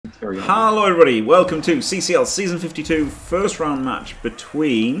There we go. Hello everybody, welcome to CCL Season 52 first round match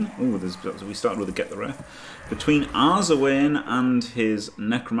between, we started with a get the ref, between Arzowane and his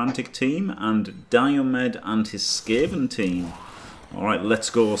Necromantic team and Diomed and his Skaven team. Alright, let's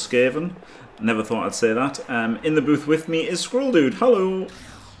go Skaven. Never thought I'd say that. In the booth with me is Squirreldude. Hello.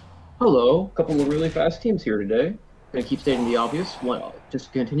 Hello. A couple of really fast teams here today. Gonna keep stating the obvious. Just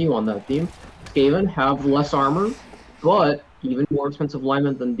to continue on that theme. Skaven have less armor, but even more expensive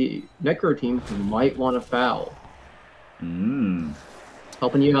linemen than the Necro team who might want to foul.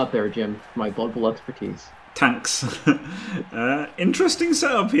 Helping you out there, Jim. My blood bowl expertise. Thanks. Interesting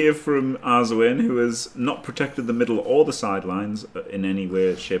setup here from Arzowane, who has not protected the middle or the sidelines in any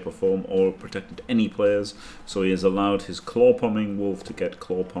way, shape or form, or protected any players. So he has allowed his claw-pomming wolf to get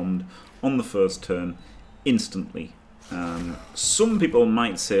claw-pommed on the first turn instantly. Some people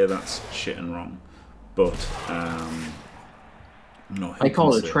might say that's shit and wrong, but no, I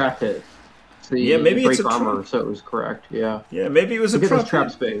call it a trap hit. Yeah, maybe it's a armor, so it was correct. Yeah. Yeah, maybe it was a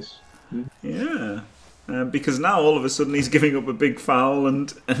trap space. Yeah. Because now all of a sudden he's giving up a big foul and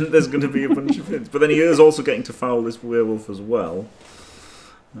there's going to be a bunch of hits. But then he is also getting to foul this werewolf as well.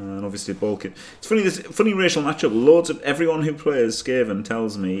 And obviously Bulkit. It's funny, this funny racial matchup. Loads of everyone who plays Skaven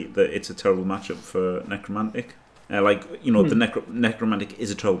tells me that it's a terrible matchup for Necromantic. The Necromantic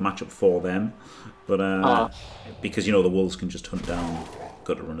is a terrible matchup for them. But because, the wolves can just hunt down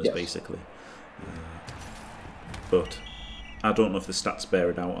gutter runners, basically. But I don't know if the stats bear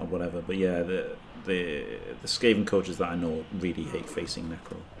it out or whatever. But yeah, the Skaven coaches that I know really hate facing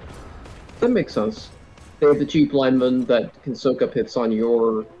Necro. That makes sense. They have the cheap linemen that can soak up hits on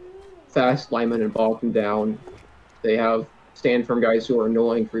your fast linemen and bog them down. They have stand firm guys who are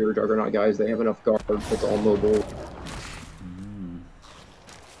annoying for your Juggernaut guys. They have enough guard that's all mobile.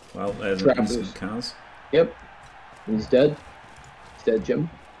 Well, there's an instant Kaz. Yep. He's dead. He's dead, Jim.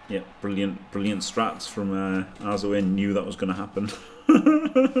 Yeah, brilliant strats from Arzowane. Knew that was going to happen.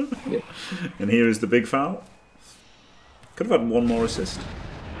 Yep. And here is the big foul. Could have had one more assist.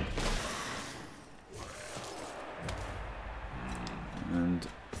 And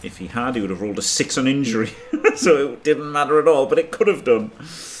if he had, he would have rolled a 6 on injury. So it didn't matter at all, but it could have done.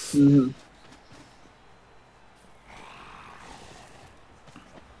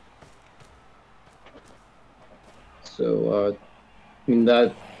 So, I mean,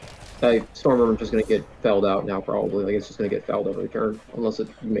 that Stormworm is just going to get fouled out now, probably. Like, it's just going to get fouled every turn, unless you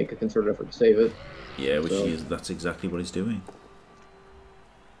make a concerted effort to save it. Yeah, that's exactly what he's doing.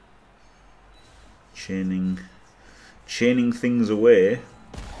 Chaining things away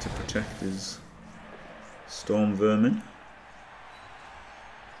to protect his storm vermin.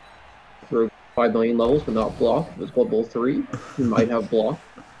 For 5 million levels, but not block. It was Blood Bowl 3. He might have block.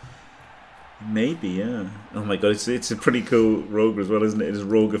 Maybe, yeah. Oh my god, it's a pretty cool rogue as well, isn't it? It is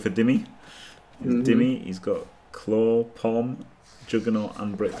Rogue for Dimmy. Dimmy, he's got Claw, Palm, Juggernaut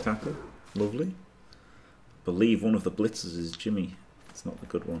and Break Tackle. Lovely. I believe one of the blitzers is Jimmy. It's not the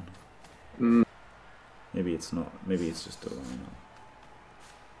good one. Maybe it's not. Maybe it's just a lineup.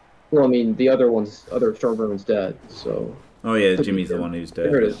 Well, I mean, the other Stormworm's dead, so... Oh yeah, Jimmy's the one who's dead.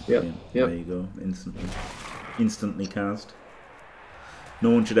 There it is, yep. There you go, instantly cast. No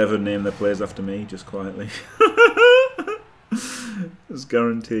one should ever name their players after me, just quietly. It's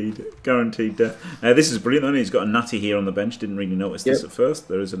guaranteed death. This is brilliant, though. He's got a natty here on the bench. Didn't really notice this at first.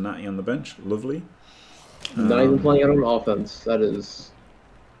 There is a natty on the bench. Lovely. Not even playing out on offense. That is...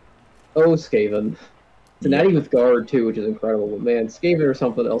 Oh, Skaven. It's a natty with guard, too, which is incredible. But man, Skaven or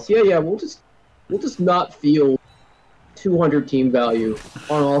something else. Yeah, we'll just not feel 200 team value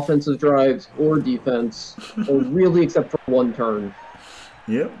on offensive drives or defense, or really except for one turn.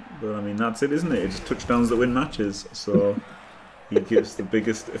 Yep, but I mean, that's it, isn't it? It's touchdowns that win matches, so he gives the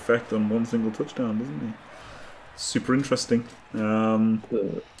biggest effect on one single touchdown, doesn't he? Super interesting.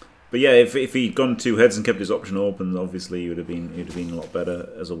 But yeah, if he'd gone 2 heads and kept his option open, obviously he'd have been a lot better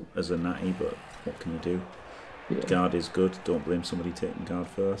as a natty, but what can you do? Yeah. Guard is good, don't blame somebody taking guard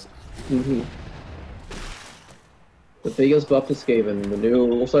first. The biggest buff to Skaven, the new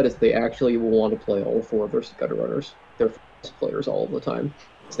rule set, is they actually will want to play all 4 of their gutter runners. They're fast players all the time.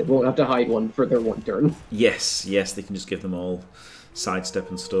 So they won't have to hide one for their one turn. Yes, they can just give them all sidestep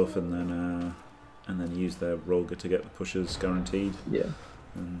and stuff, and then use their rogue to get the pushes guaranteed. Yeah,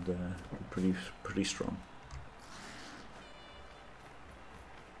 and pretty strong.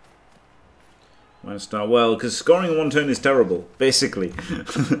 Well, because scoring in one turn is terrible, basically.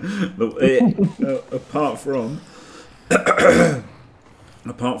 Apart from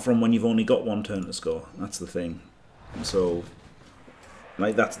when you've only got one turn to score, that's the thing. So,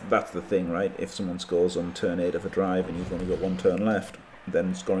 like that's the thing, right? If someone scores on turn 8 of a drive and you've only got one turn left,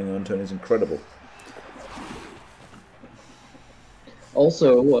 then scoring a 1-turn is incredible.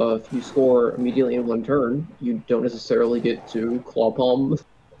 Also, if you score immediately in 1 turn, you don't necessarily get to claw palm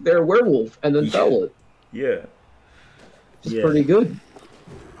their werewolf and then foul it. Yeah. It's pretty good.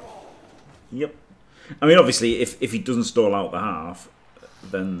 Yep. I mean, obviously, if he doesn't stall out the half,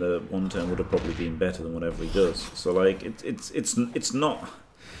 then the 1-turn would have probably been better than whatever he does. So like, it's not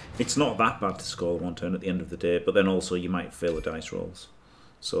that bad to score 1-turn at the end of the day. But then also you might fail the dice rolls.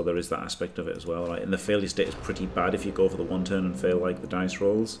 So there is that aspect of it as well. Right? And the failure state is pretty bad if you go for the 1-turn and fail like the dice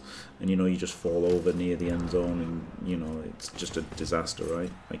rolls, and you know you just fall over near the end zone, and you know it's just a disaster,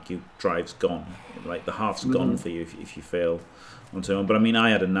 right? Like your drive's gone, like the half's gone for you if you fail on turn 1. But I mean, I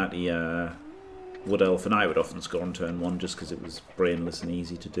had a natty Wood Elf, and I would often score on turn 1 just because it was brainless and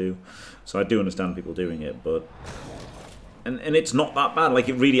easy to do. So I do understand people doing it, but and it's not that bad. Like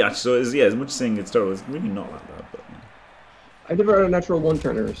it really actually, so is, yeah, as much as saying it's terrible, it's really not that bad. But I never had a natural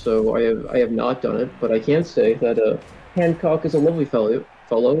 1-turner, so I have not done it, but I can say that Hancock is a lovely fellow,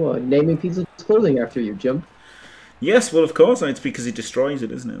 naming pieces of clothing after you, Jim. Yes, well, of course, it's because he destroys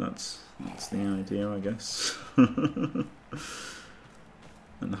it, isn't it? That's the idea, I guess. And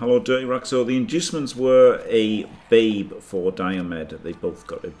hello, Dirty Rack. So the inducements were a babe for Diomed. They both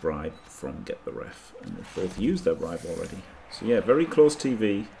got a bribe from Get the Ref, and they've both used their bribe already. So yeah, very close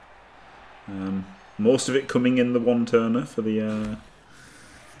TV. Most of it coming in the 1-turner for the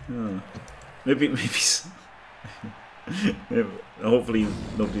maybe hopefully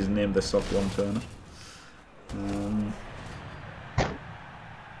nobody's named their soft 1-turner.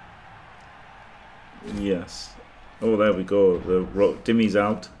 Yes. Oh, there we go. The Dimmy's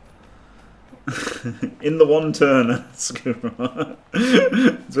out. In the 1-turner.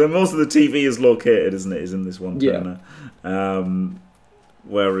 So most of the TV is located, isn't it? Is in this 1-turner. Yeah.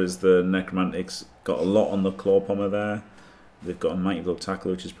 Whereas the Necromantic's got a lot on the claw pommer there. They've got a mighty blow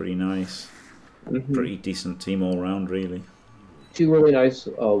tackle, which is pretty nice. Pretty decent team all round, really. 2 really nice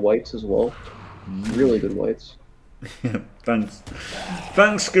whites as well. Really good whites. Yeah, thanks.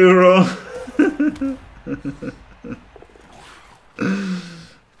 Thanks, Squirrel.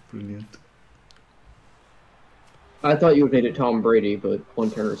 Brilliant. I thought you would have made it Tom Brady, but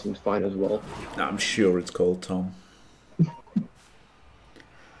 1-turner seems fine as well. I'm sure it's called Tom.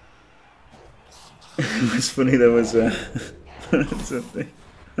 It's funny, there was a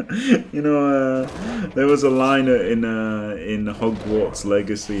you know, there was a line in Hogwarts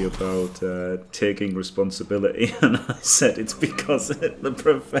Legacy about taking responsibility, and I said it's because the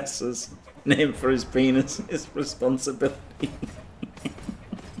professor's name for his penis is responsibility.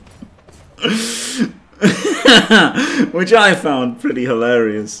 Which I found pretty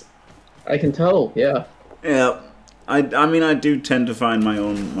hilarious. I can tell, yeah. Yeah, I mean, I do tend to find my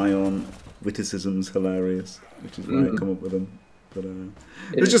own witticisms hilarious, which is why I come up with them. But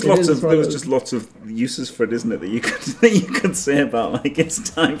there was just lots of uses for it, isn't it? That you could say about, like, it's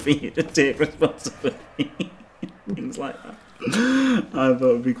time for you to take responsibility, things like that. I thought it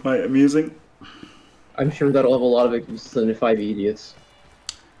would be quite amusing. I'm sure that'll have a lot of uses in 5 Idiots.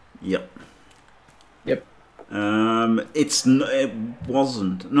 Yep. Yep. It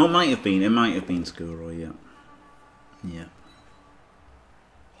wasn't. No, it might have been. It might have been Squirrel. Yeah. Yeah.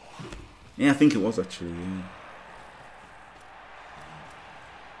 Yeah, I think it was actually. Yeah.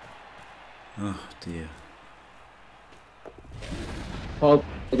 Oh dear. Well,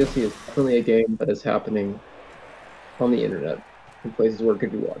 Legacy is definitely a game that is happening on the internet in places where it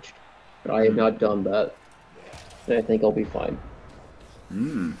could be watched. But I have not done that, and I think I'll be fine.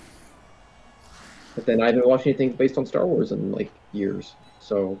 But then I haven't watched anything based on Star Wars in, like, years,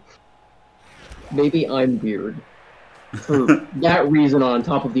 so maybe I'm weird for that reason on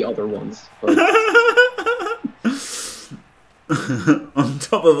top of the other ones. But... on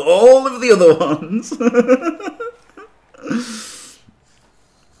top of all of the other ones.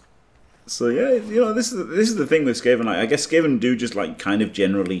 So yeah, you know, this is the thing with Skaven. I guess Skaven do just, like, kind of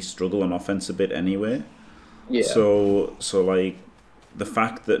generally struggle on offense a bit anyway. Yeah. So like, the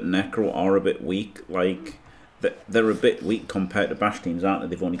fact that Necro are a bit weak, like, they're a bit weak compared to Bash teams, aren't they?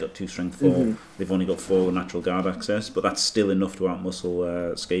 They've only got 2 strength 4. They've only got 4 natural guard access, but that's still enough to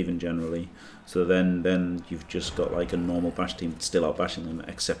outmuscle Skaven generally. So then you've just got, like, a normal Bash team that's still out bashing them,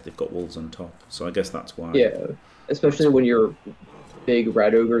 except they've got wolves on top. So I guess that's why. Yeah, especially when your big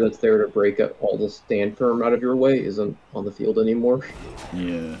rat ogre that's there to break up all the stand firm out of your way isn't on the field anymore.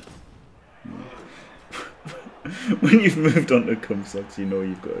 Yeah. When you've moved on to Cumsox, you know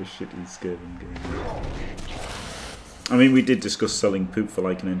you've got a shitty Skaven game. I mean, we did discuss selling poop for,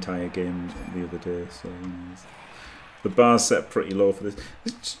 like, an entire game the other day, so you know, the bar's set pretty low for this.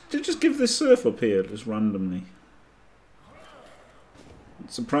 Just give this surf up here, just randomly.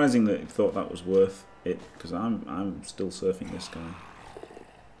 It's surprising that you thought that was worth it, because I'm still surfing this guy.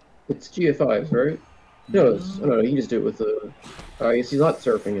 It's GF5s, right? No, no, you can just do it with the. I guess he's not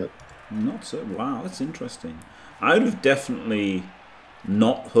surfing it. Not so. Wow, that's interesting. I would have definitely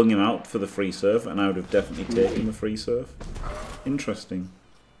not hung him out for the free surf, and I would have definitely taken the free surf. Interesting.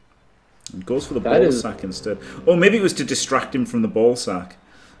 It goes for the ball sack instead. Or maybe it was to distract him from the ball sack.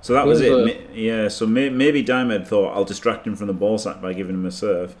 So that was it. Yeah. So maybe Diomed thought I'll distract him from the ball sack by giving him a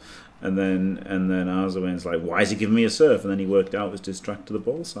surf, and then Arzowane's like, why is he giving me a surf? And then he worked out it was distract to the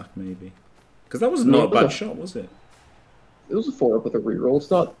ball sack maybe, because that was not a bad shot, was it? It was a 4-up with a reroll.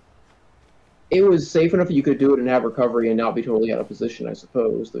 It's not. It was safe enough that you could do it and have recovery and not be totally out of position, I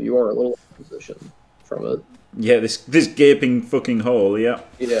suppose. Though you are a little out of position from it. Yeah, this gaping fucking hole. Yeah.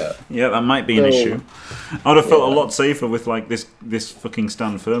 Yeah. Yeah, that might be an issue. I would have felt a lot safer with like this fucking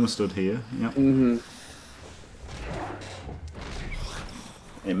stand firm stood here. Yeah.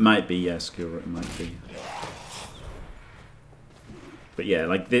 It might be, yeah, Skewer. It might be. But yeah,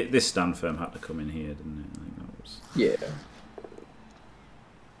 like this stand firm had to come in here, didn't it? I think that was. Yeah.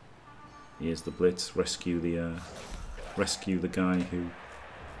 Here's the blitz. Rescue the guy who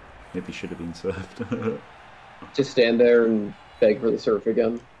maybe should have been served. Just stand there and beg for the surf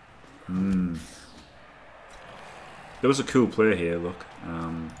again. There was a cool play here. Look,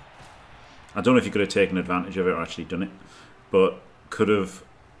 I don't know if you could have taken advantage of it or actually done it, but could have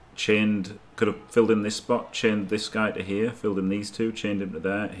filled in this spot, chained this guy to here, filled in these two, chained him to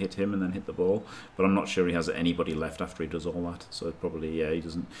there, hit him, and then hit the ball. But I'm not sure he has anybody left after he does all that. So probably, yeah, he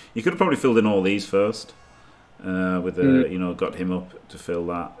doesn't. You could have probably filled in all these first, with got him up to fill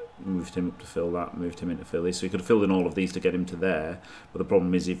that, moved him up to fill that, moved him into fill this. So you could have filled in all of these to get him to there. But the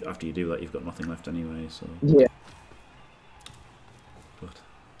problem is, after you do that, you've got nothing left anyway. So yeah. But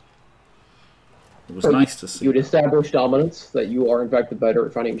it was nice to see. You would establish dominance, that you are in fact the better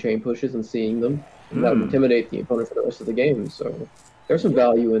at finding chain pushes and seeing them. And that would intimidate the opponent for the rest of the game. So there's some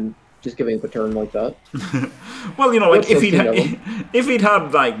value in just giving up a turn like that. Well, like if he'd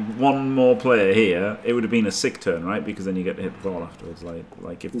had like one more player here, it would have been a sick turn, right? Because then you get to hit the ball afterwards.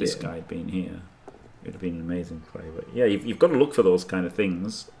 Like if this guy had been here, it would have been an amazing play. But yeah, you've got to look for those kind of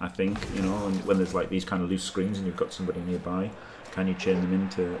things, I think. And when there's like these kind of loose screens and you've got somebody nearby, can you chain them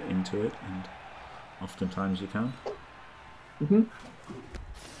into it? And oftentimes you can.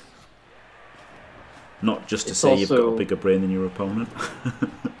 Not just to say you've got a bigger brain than your opponent.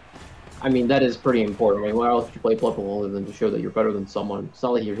 I mean, that is pretty important. I mean, why else would you play Blood Bowl other than to show that you're better than someone? It's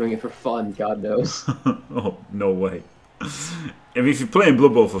not like you're doing it for fun, God knows. Oh, no way. If you're playing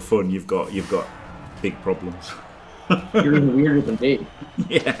Blood Bowl for fun, you've got big problems. You're even weirder than me.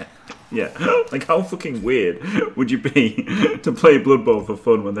 Yeah. Like, how fucking weird would you be to play Blood Bowl for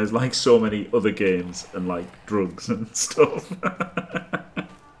fun when there's like so many other games and like drugs and stuff?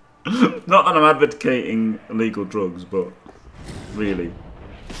 Not that I'm advocating illegal drugs, but really.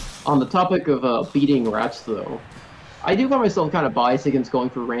 On the topic of beating rats, though, I do find myself kind of biased against going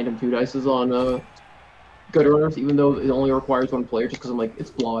for random 2-dices on good runners, even though it only requires one player, just because I'm like,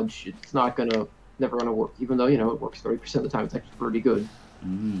 it's blodge, it's never gonna work, even though, it works 30% of the time, it's actually pretty good.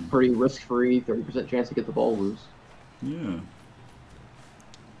 Pretty risk-free, 30% chance to get the ball loose. Yeah.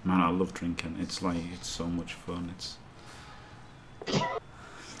 Man, I love drinking. It's so much fun.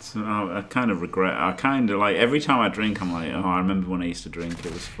 I kind of regret. I kind of like every time I drink, I'm like, oh, I remember when I used to drink.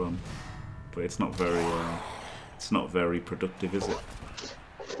 It was fun, but it's not very productive, is it?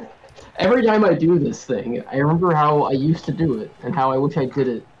 Every time I do this thing, I remember how I used to do it and how I wish I did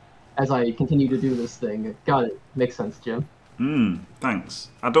it as I continue to do this thing. Got it. Makes sense, Jim. Thanks.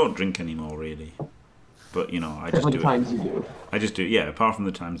 I don't drink anymore, really, but I just do it. Times you do. I just do. Yeah, apart from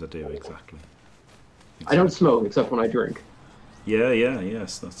the times I do, exactly. I don't smoke except when I drink.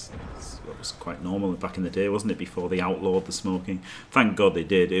 Yes, that was quite normal back in the day, wasn't it? Before they outlawed the smoking. Thank God they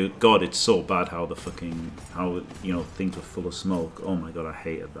did. God, it's so bad how things were full of smoke. Oh my God, I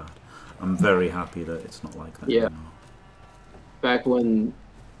hated that. I'm very happy that it's not like that anymore. Back when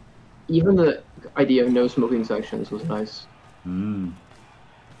even the idea of no smoking sections was nice.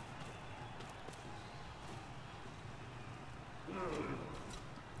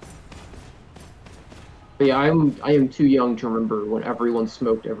 But yeah, I am too young to remember when everyone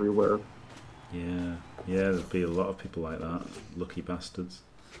smoked everywhere. Yeah, there'd be a lot of people like that. Lucky bastards.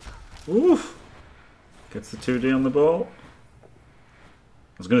 Oof! Gets the 2D on the ball. I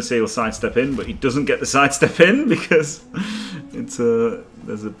was going to say he'll sidestep in, but he doesn't get the sidestep in because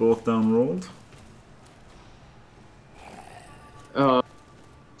there's a both down rolled.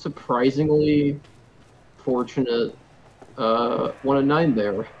 Surprisingly fortunate 1 and 9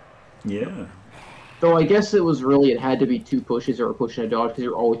 there. Yeah. Though I guess it was really, it had to be 2 pushes or a push and a dodge, because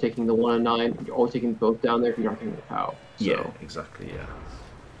you're always taking the 1 and 9. You're always taking both down there if you're not getting the POW. So. Yeah, exactly, yeah.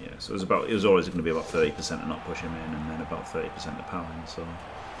 Yeah, so it was always going to be about 30% to not push him in, and then about 30% to powering, so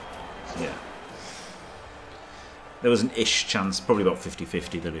yeah. There was an ish chance, probably about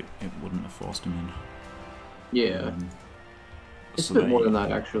 50-50, that it wouldn't have forced him in. Yeah. It's so a bit more than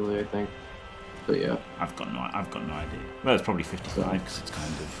that, actually, I think. But yeah. I've got no idea. Well, it's probably 55, because it's kind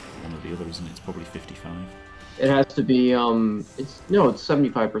of one or the other, isn't it? It's probably 55. It has to be, it's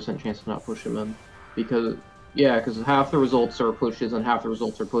 75% chance to not push him in. Because half the results are pushes and half the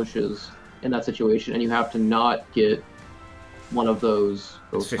results are pushes in that situation, and you have to not get one of those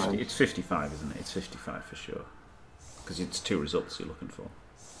both times. It's 55, isn't it? It's 55 for sure. Because it's 2 results you're looking for.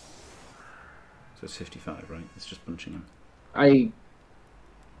 So it's 55, right? It's just punching him.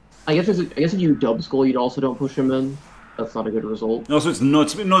 I guess if you dub skull, you also don't push him in. That's not a good result. No, so it's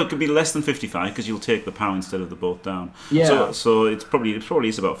not. No, it could be less than 55 because you'll take the POW instead of the both down. Yeah. So it probably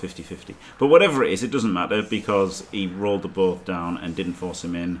is about 50-50. But whatever it is, it doesn't matter because he rolled the both down and didn't force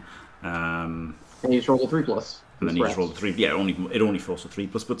him in. And he just rolled a 3+. And then he just rolled a 3. Yeah, it only forced a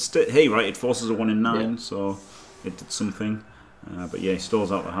 3+. But hey, right, it forces a 1 in 9, so it did something. But yeah, he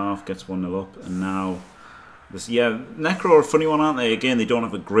stalls out the half, gets 1-0 up, and now. Necro are a funny one, aren't they? Again, they don't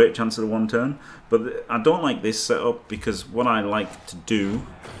have a great chance of the 1 turn, but I don't like this setup because what I like to do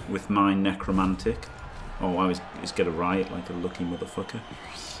with my Necromantic, I always get a riot like a lucky motherfucker.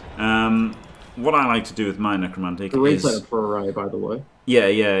 What I like to do with my Necromantic is setup for a riot, by the way. Yeah,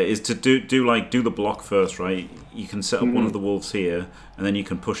 is to do the block first, right? You can set up one of the wolves here, and then you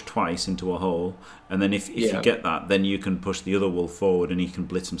can push twice into a hole, and then if you get that, then you can push the other wolf forward, and he can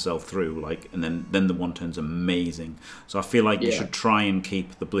blitz himself through, and then the 1 turn's amazing. So I feel like you should try and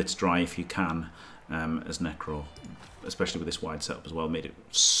keep the blitz dry if you can, as Necro, especially with this wide setup as well. Made it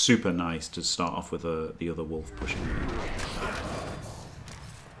super nice to start off with the other wolf pushing.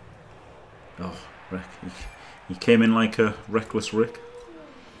 Oh, Rick, he came in like a reckless Rick.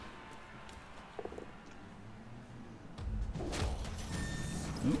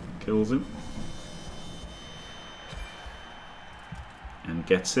 Kills him. And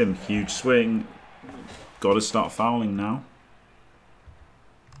gets him. Huge swing. Got to start fouling now.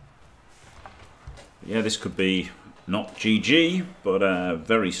 Yeah, this could be not GG, but a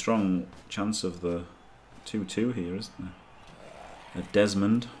very strong chance of the 2-2 here, isn't there? A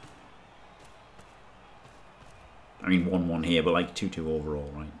Desmond. I mean 1-1 here, but like 2-2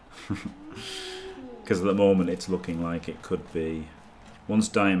 overall, right? Because at the moment it's looking like it could be... Once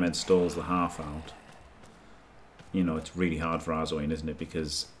Diomed stalls the half out, you know, it's really hard for Arzowane, isn't it?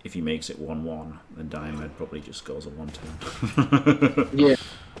 Because if he makes it 1-1, then Diomed probably just scores a 1 turn. Yeah.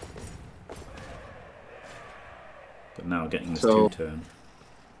 But now getting this 2 turn.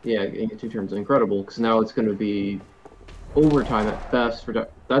 Yeah, getting a 2 turn is incredible, because now it's going to be overtime at best.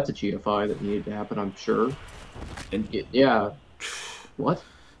 That's a GFI that needed to happen, I'm sure. And yeah. What?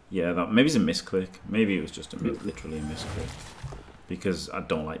 Yeah, maybe it's a misclick. Maybe it was just literally a misclick. Because I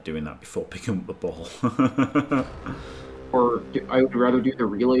don't like doing that before picking up the ball. Or I would rather do the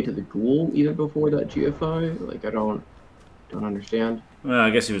relay to the ghoul even before that GFI. Like, I don't understand. Well, I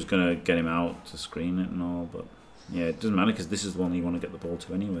guess he was going to get him out to screen it and all, but yeah, it doesn't matter because this is the one you want to get the ball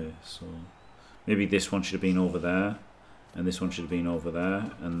to anyway. So maybe this one should have been over there, and this one should have been over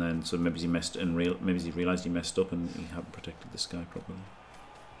there, and then so maybe he realised he messed up and he hadn't protected this guy properly.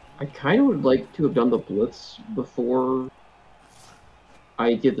 I kind of would like to have done the blitz before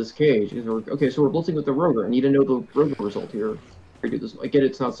I did this cage. Okay, so we're blitzing with the Roger. I need to know the Roger result here. I do this. I get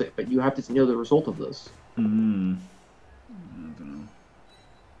it's not safe, but you have to know the result of this. I don't know.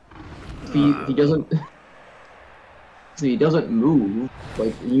 If he doesn't, if he doesn't move,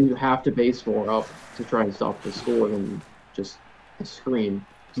 like you have to base more up to try and stop the score than just a screen.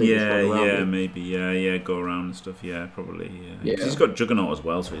 So maybe, go around and stuff, probably, yeah. He's got Juggernaut as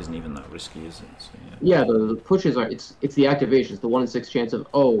well, so it isn't even that risky, is it? So, yeah, the pushes are, it's the activations, the 1 in 6 chance of,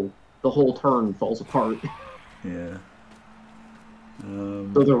 the whole turn falls apart. Yeah.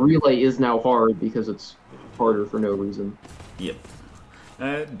 So the relay is now hard because it's harder for no reason. Yep.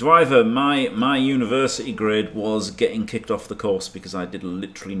 Driver, my university grade was getting kicked off the course because I did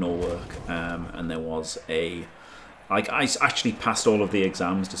literally no work, and there was a... Like, I actually passed all of the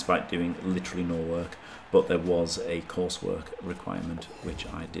exams despite doing literally no work, but there was a coursework requirement which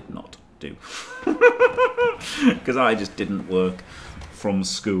I did not do. Because I just didn't work from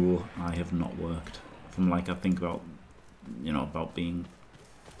school. I have not worked from, like, I think about being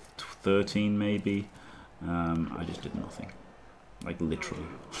 13 maybe. I just did nothing. Like, literally.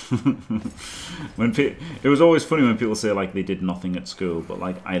 It was always funny when people say, like, they did nothing at school, but,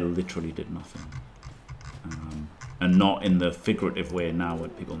 like, I literally did nothing. And not in the figurative way now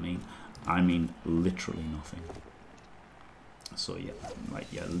what people mean. I mean literally nothing. So yeah,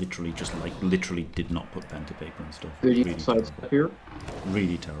 literally literally did not put pen to paper and stuff. Did you really sidestep here?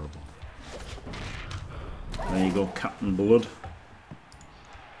 Really terrible. There you go, Captain Blood.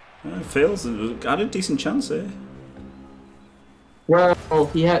 Fails. Had a decent chance there. Well,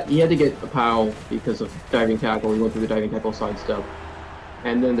 he had to get a POW because of diving tackle. He went through the diving tackle sidestep,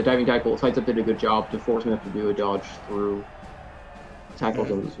 and then the diving tackle sidestep did a good job to force him to have to do a dodge through tackle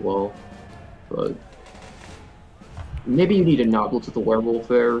zone as well. But maybe you need to not blitz with the werewolf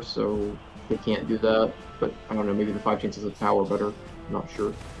there, so they can't do that. But I don't know. Maybe the 5 chances of POW are better. I'm not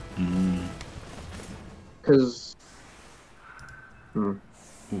sure. Because.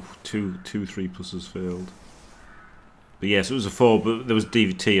 Oof, two 3+ failed. But yes, it was a 4, but there was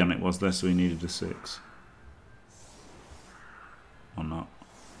DVT on it, was there? So he needed a 6. Or not?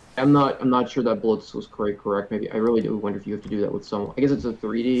 I'm not sure that blitz was correct. Maybe I really do wonder if you have to do that with some. I guess it's a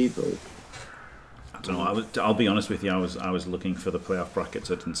 3D, but I don't know. I'll be honest with you. I was looking for the playoff brackets.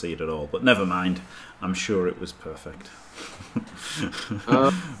 I didn't see it at all. But never mind. I'm sure it was perfect.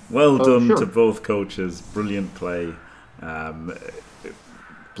 Well done to both coaches. Brilliant play.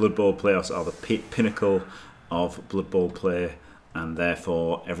 Blood Bowl playoffs are the pinnacle of Blood Bowl play, and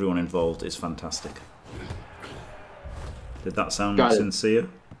therefore everyone involved is fantastic. Did that sound sincere?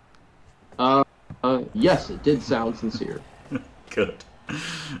 Yes, it did sound sincere. Good.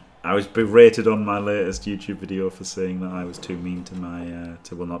 I was berated on my latest YouTube video for saying that I was too mean to my, not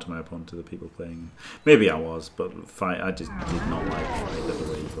to my opponent, to the people playing. Maybe I was, but I just did not like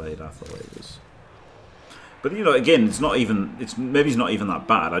the way he played. I thought it was. But you know, again, it's not even that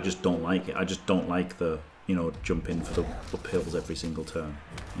bad. I just don't like it. I just don't like the jump in for the uphills every single turn.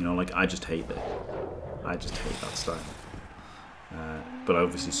 I just hate it. I just hate that style. But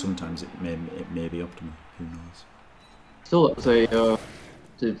obviously, sometimes it may be optimal. Who knows? Still, I'd say to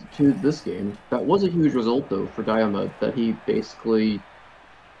this game, that was a huge result though for Diomed. That he basically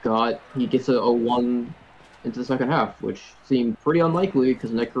gets a 1 into the second half, which seemed pretty unlikely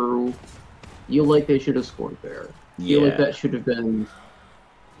because Necro. Feel like they should have scored there. Feel like that should have been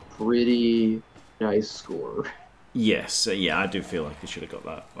pretty nice score. Yes, I do feel like they should have got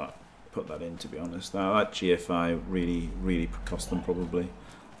that put that in, to be honest. Now that GFI really cost them probably,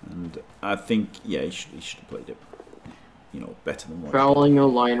 and I think he should have played it, better than what. Fouling a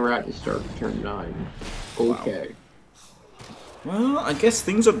lion rat to start turn 9. Okay. Wow. Well, I guess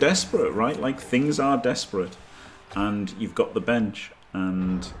things are desperate, right? Like things are desperate, and you've got the bench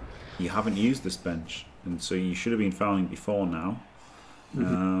and. You haven't used this bench, and so you should have been fouling before now.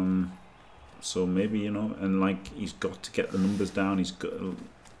 So maybe and he's got to get the numbers down. He's got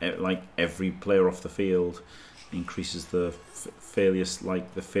every player off the field increases the failure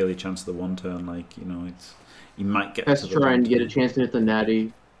chance of the 1 turn. He might get. Has to try and get a chance to hit the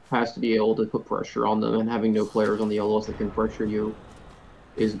natty. Has to be able to put pressure on them, and having no players on the yellows that can pressure you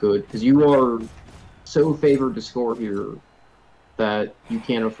is good because you are so favored to score here. That you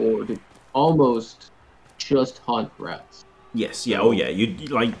can't afford to almost just hunt rats. Yes, yeah, oh yeah.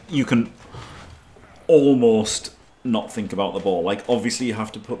 You can almost not think about the ball. Obviously you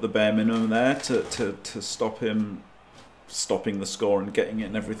have to put the bare minimum there to stop him stopping the score and getting it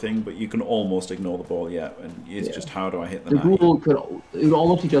and everything, but you can almost ignore the ball, and it's just how do I hit the ghoul it would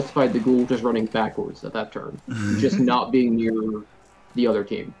almost be justified the ghoul just running backwards at that turn. Just not being near the other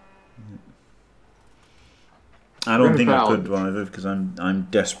team. I don't think I could either because I'm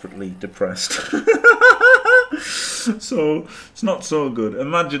desperately depressed. So it's not so good.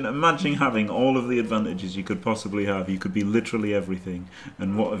 Imagine having all of the advantages you could possibly have. You could be literally everything,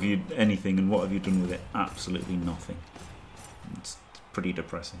 and what have you done with it? Absolutely nothing. It's pretty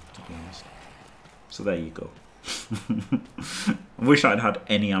depressing, to be honest. So there you go. I wish I'd had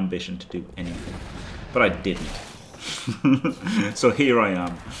any ambition to do anything, but I didn't. So here I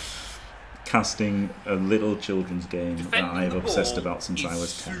am. Casting a little children's game that I have obsessed about since I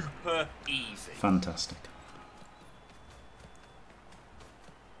was 10. Super easy. Fantastic.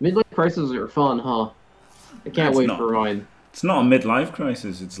 Midlife crises are fun, huh? I can't wait for mine. It's not a midlife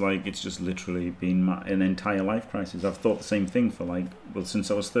crisis. It's just literally been an entire life crisis. I've thought the same thing for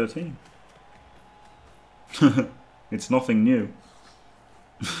since I was 13. It's nothing new.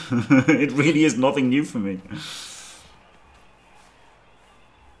 It really is nothing new for me.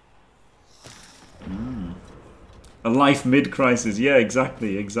 A life mid-crisis. Yeah,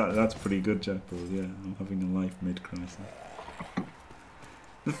 exactly. That's pretty good, Jackal. Yeah, I'm having a life mid-crisis.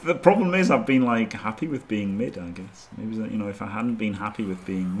 The problem is I've been happy with being mid, I guess. Maybe if I hadn't been happy with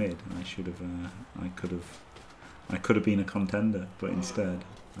being mid, I could have been a contender, but instead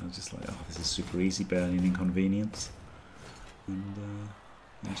I was just like, oh, this is super easy, barely an inconvenience. And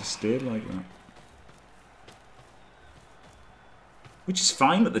I just stayed like that. Which is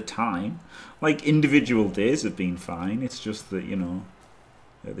fine at the time. Like, individual days have been fine. It's just that, you know,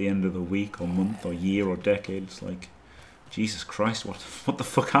 at the end of the week or month or year or decade, it's like, Jesus Christ, what the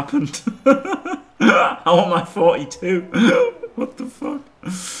fuck happened? How am I 42? What the fuck?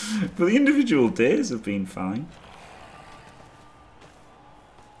 But the individual days have been fine.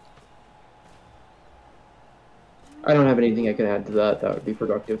 I don't have anything I can add to that. That would be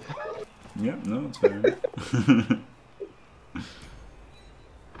productive. Yeah, no, it's fair enough.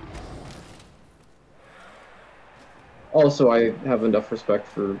 Also, I have enough respect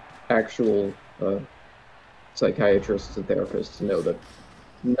for actual psychiatrists and therapists to know that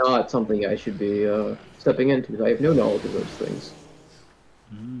not something I should be stepping into. I have no knowledge of those things.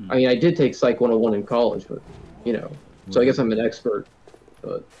 I mean, I did take Psych 101 in college, but, you know, so I guess I'm an expert,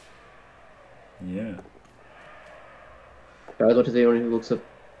 but... Yeah. I'd love to say anyone who looks up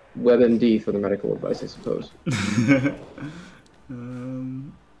WebMD for their medical advice, I suppose.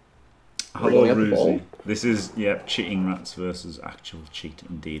 Hello, Ruzy. This is, cheating rats versus actual cheat,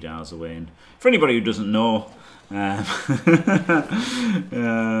 indeed, Arzowane. For anybody who doesn't know,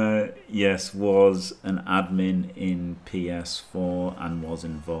 yes, was an admin in PS4 and was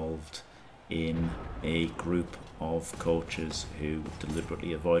involved in a group of coaches who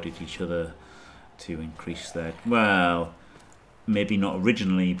deliberately avoided each other to increase their, well, maybe not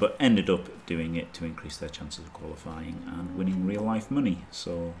originally, but ended up doing it to increase their chances of qualifying and winning real life money.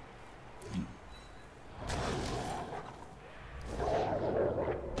 So, you know.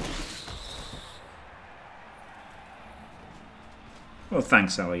 Well,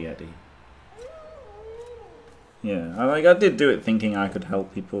 thanks, Yeti. Yeah, I did do it thinking I could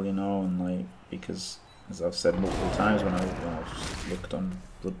help people, you know, and like, because as I've said multiple times when I just looked on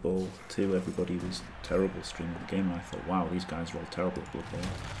Blood Bowl 2, everybody was terrible streaming the game, and I thought, wow, these guys are all terrible at Blood Bowl.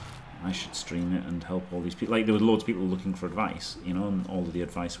 I should stream it and help all these people. Like, there were loads of people looking for advice, you know, and all of the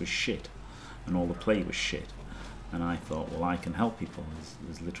advice was shit, and all the play was shit. And I thought, well, I can help people,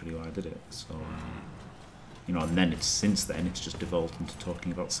 is literally why I did it. So, you know, and then since then it's just devolved into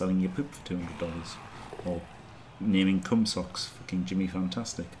talking about selling your poop for $200, or naming cum socks fucking Jimmy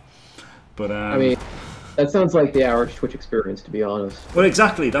Fantastic. But I mean, that sounds like the average Twitch experience, to be honest. Well,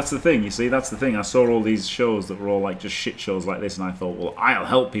 exactly, that's the thing, you see, that's the thing. I saw all these shows that were all like just shit shows like this, and I thought, well, I'll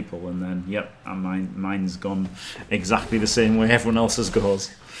help people, and then, yep, and mine's gone exactly the same way everyone else's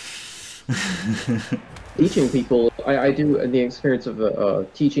goes. Teaching people, I do, in the experience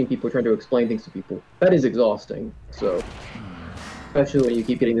of teaching people, trying to explain things to people, that is exhausting. So, especially when you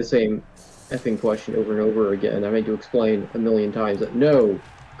keep getting the same effing question over and over again, I need to explain a million times that no,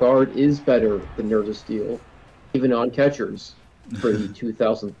 guard is better than Nerves of Steel, even on catchers, for the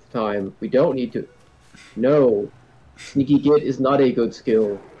 2000th time. We don't need to. No, Sneaky Git is not a good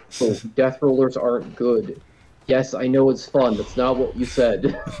skill. So death rollers aren't good. Yes, I know it's fun. That's not what you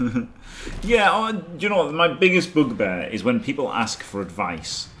said. Yeah, you know, my biggest bugbear is when people ask for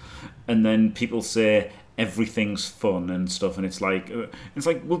advice, and then people say everything's fun and stuff, and it's like,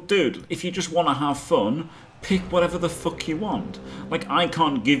 well, dude, if you just want to have fun, pick whatever the fuck you want. Like, I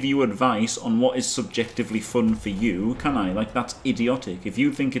can't give you advice on what is subjectively fun for you, can I? Like, that's idiotic. If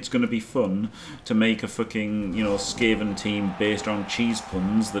you think it's going to be fun to make a fucking, you know, Skaven team based on cheese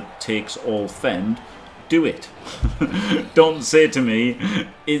puns that takes all Fend, do it. Don't say to me,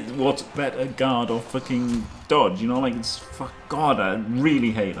 what's better, guard or fucking dodge? You know, like, it's, fuck God, I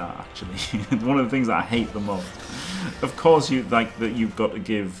really hate that, actually. It's one of the things that I hate the most. Of course, you like that. You've got to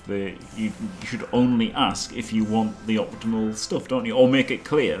give the. You should only ask if you want the optimal stuff, don't you? Or make it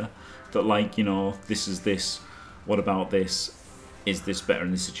clear that, like, you know, this is this. What about this? Is this better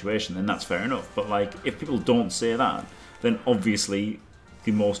in this situation? Then that's fair enough. But like, if people don't say that, then obviously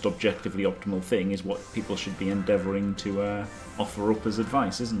the most objectively optimal thing is what people should be endeavouring to offer up as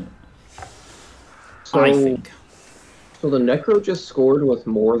advice, isn't it? So, I think. So the Necro just scored with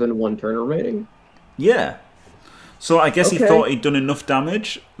more than one turn remaining? Yeah. So I guess he thought he'd done enough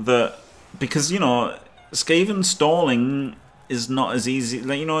damage that, because, you know, Skaven stalling is not as easy.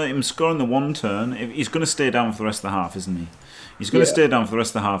 Like, you know, him scoring the one turn, he's going to stay down for the rest of the half, isn't he? He's going to stay down for the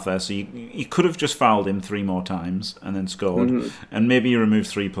rest of the half there, so you could have just fouled him 3 more times and then scored, and maybe you remove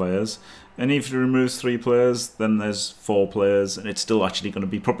 3 players. And if you remove 3 players, then there's 4 players, and it's still actually going to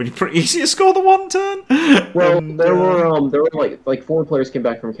be probably pretty easy to score the one turn. Well, and, there were like 4 players came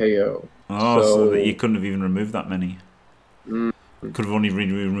back from KO. Oh, so that you couldn't have even removed that many. Could have only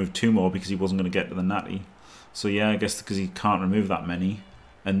removed 2 more because he wasn't going to get to the natty. So yeah, I guess because he can't remove that many,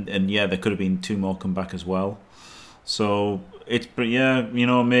 and yeah, there could have been 2 more come back as well. So it's, but yeah, you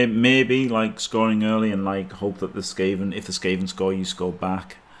know, maybe like scoring early and like hope that the Skaven, if the Skaven score, you score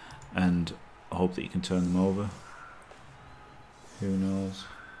back, and hope that you can turn them over. Who knows?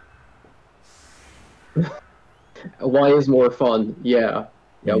 Why is more fun? Yeah.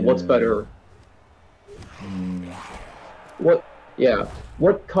 What's better? What? Yeah.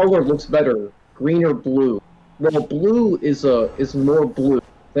 What color looks better, green or blue? Well, blue is more blue.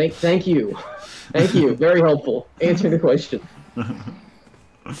 Thank you, thank you. Very helpful. Answering the question.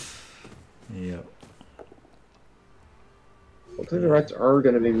 Yeah. Looks like the Reds are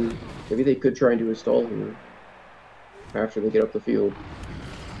gonna be. Maybe they could try and do a stall here after they get up the field.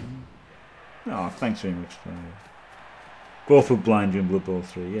 Oh, thanks very much. Go for blind in Blood Bowl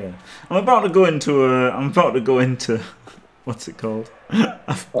 3. Yeah, I'm about to go into. What's it called?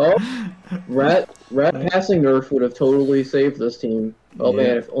 Oh, rat passing nerf would have totally saved this team. Oh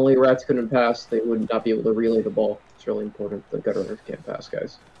man, if only rats couldn't pass, they would not be able to relay the ball. It's really important. The gutter nerf can't pass,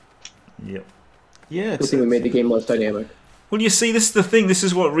 guys. Yep. Yeah. Good thing we made the game less dynamic. Well, you see, this is the thing. This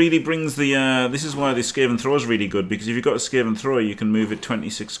is what really brings the. This is why the Skaven throw is really good, because if you've got a Skaven thrower, you can move it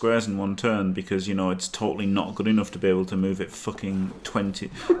 26 squares in one turn, because you know it's totally not good enough to be able to move it fucking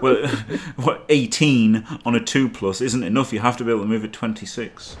 20. Well, what 18 on a 2+ isn't enough. You have to be able to move it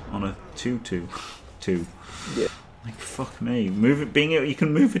 26 on a 2/2. Yeah. Like fuck me, move it. Being able, you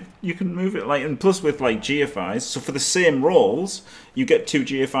can move it. You can move it like, and plus with like GFIs. So for the same rolls, you get 2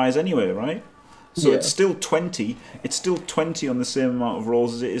 GFIs anyway, right? So it's still 20. It's still 20 on the same amount of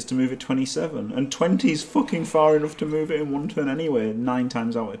rolls as it is to move it 27. And 20 is fucking far enough to move it in one turn anyway, 9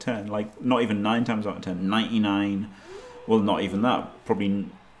 times out of 10. Like, not even 9 times out of 10. 99. Well, not even that. Probably,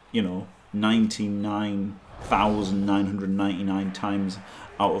 you know, 99,999 times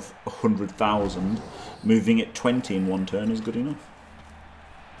out of 100,000. Moving it 20 in one turn is good enough,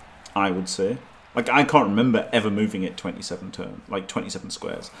 I would say. Like, I can't remember ever moving it 27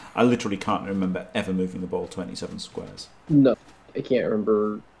 squares. I literally can't remember ever moving the ball 27 squares. No, I can't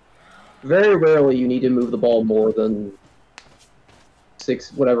remember. Very rarely you need to move the ball more than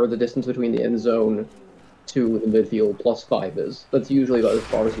 6, whatever the distance between the end zone to the midfield plus 5 is. That's usually about as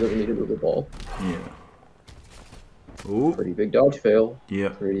far as you need to move the ball. Yeah. Ooh. Pretty big dodge fail. Yeah.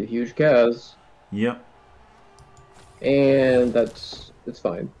 Pretty huge Kaz. Yeah. And it's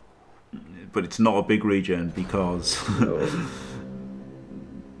fine. But it's not a big regen because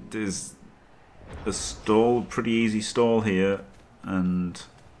there's a stall, pretty easy stall here, and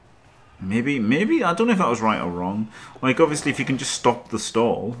maybe I don't know if that was right or wrong. Like obviously, if you can just stop the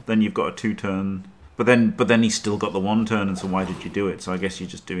stall, then you've got a 2-turn. But then he's still got the 1 turn, and so why did you do it? So I guess you're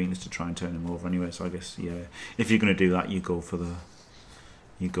just doing this to try and turn him over anyway. So I guess if you're going to do that, you go for what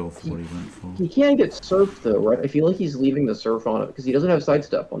he went for. He can't get surf though, right? I feel like he's leaving the surf on it because he doesn't have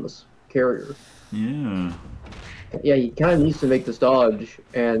sidestep on this carrier. Yeah. Yeah, he kind of needs to make this dodge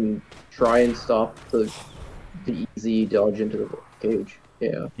and try and stop the easy dodge into the cage.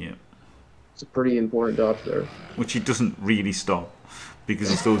 Yeah. Yeah. It's a pretty important dodge there. Which he doesn't really stop because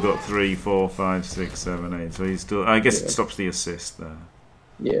he's still got 3, 4, 5, 6, 7, 8. So he's still. I guess it stops the assist there.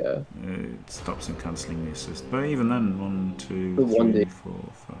 Yeah. It stops him cancelling the assist. But even then, 1, 2, 3, 4,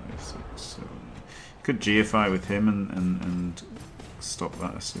 5, 6, 7. Could GFI with him and stop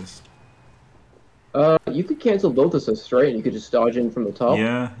that assist. You could cancel both assists, right? And you could just dodge in from the top.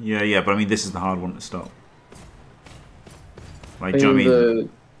 Yeah. But I mean, this is the hard one to stop. Like, do you know what I mean?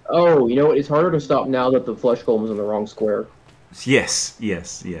 Oh, you know what? It's harder to stop now that the flesh golem is in the wrong square. Yes, yeah.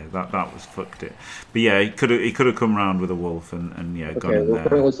 That was fucked it. But yeah, he could have come around with a wolf and gone in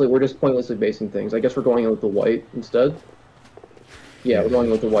there. We're just pointlessly basing things. I guess we're going in with the white instead. Yeah, we're going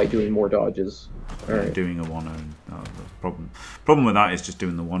with the white, doing more dodges. All right. Doing a 1-0. Problem with that is just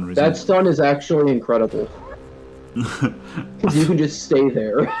doing the 1. That stun is actually incredible. Because you can just stay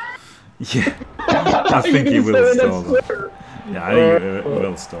there. Yeah, I think he will stall that. Yeah, I think he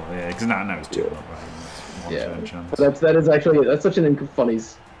will stall. Yeah, because now it's 2-0. Right? Chance. That is actually such an funny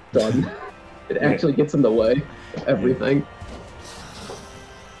stun. It actually gets in the way of everything.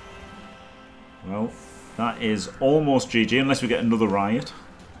 Well, that is almost GG unless we get another riot.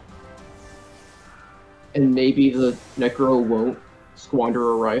 And maybe the Necro won't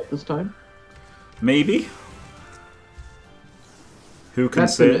squander a riot this time? Maybe. Who can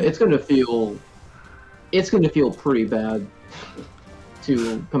say? It's gonna feel pretty bad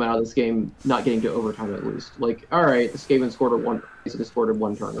to come out of this game not getting to overtime at least. Like, alright, the Skaven basically scored a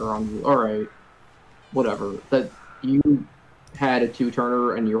 1-turner on you. Alright. Whatever. That you had a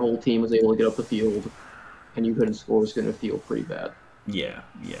 2-turner and your whole team was able to get up the field and you couldn't score is gonna feel pretty bad. Yeah,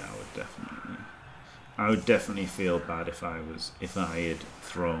 I would definitely feel bad if I had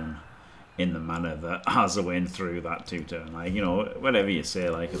thrown in the manner that Arzowane threw that 2-turn. Like, you know, whatever you say,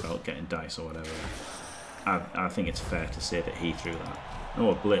 like, about getting dice or whatever, I think it's fair to say that he threw that. Oh,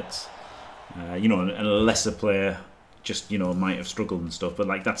 a blitz. You know, and a lesser player just, you know, might have struggled and stuff, but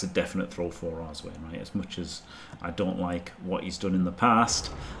like that's a definite throw for Arzowane, right? As much as I don't like what he's done in the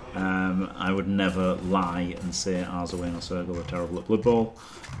past, I would never lie and say Arzowane or Sergal are terrible at Blood Bowl,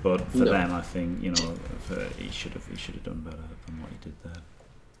 but for them, I think, you know, he should have done better than what he did there.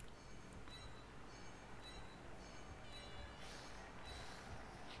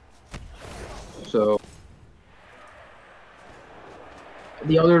 So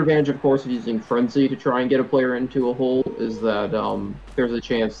the other advantage, of course, of using Frenzy to try and get a player into a hole is that there's a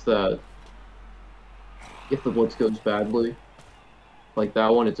chance that if the blitz goes badly, like that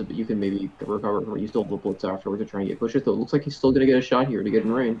one, you can maybe recover from it. You still have the blitz afterwards to try and get pushes. Though it looks like he's still going to get a shot here to get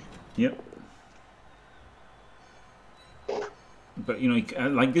in range. Yep. But you know,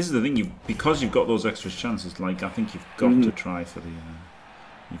 like this is the thing. Because you've got those extra chances. Like I think you've got to try for the.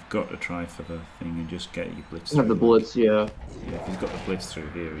 You've got to try for the thing and just get your blitz. Have the blitz, yeah. Yeah, if he's got the blitz through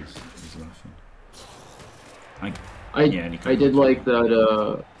here, he's laughing. I did like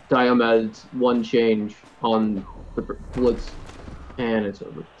that Diomed's one change on the blitz, and it's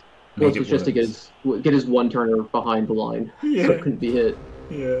over. Blitz was just to get his one turner behind the line, so it couldn't be hit.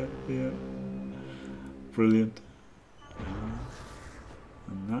 Yeah, yeah. Brilliant.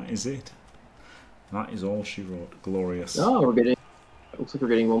 And that is it. That is all she wrote. Glorious. Oh, looks like we're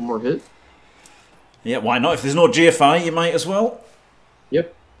getting one more hit. Yeah, why not? If there's no GFI, you might as well.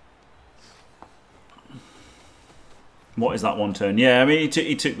 Yep. What is that one turn? Yeah, I mean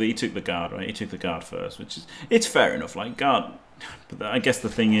he took the guard, right? He took the guard first, which is it's fair enough. Like guard, but I guess the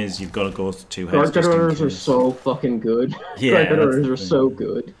thing is you've got to go to 2 heads. Guard runners are so fucking good. Yeah, guard runners are so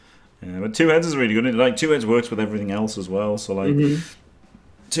good. Yeah, but 2 heads is really good. Like 2 heads works with everything else as well. So like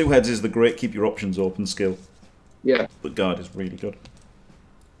 2 heads is the great keep your options open skill. Yeah. But guard is really good.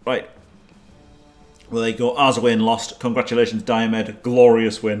 Right. Well, there you go. Arzowane lost. Congratulations, Diomed.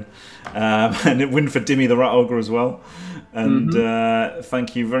 Glorious win. And a win for Dimmy the Rat Ogre as well. And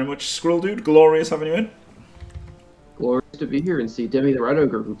thank you very much, Squirreldude. Glorious having you in. Glorious to be here and see Dimmy the Rat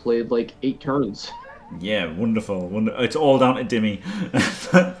Ogre, who played like 8 turns. Yeah, wonderful. It's all down to Dimmy.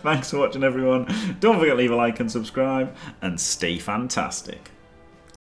 Thanks for watching, everyone. Don't forget to leave a like and subscribe. And stay fantastic.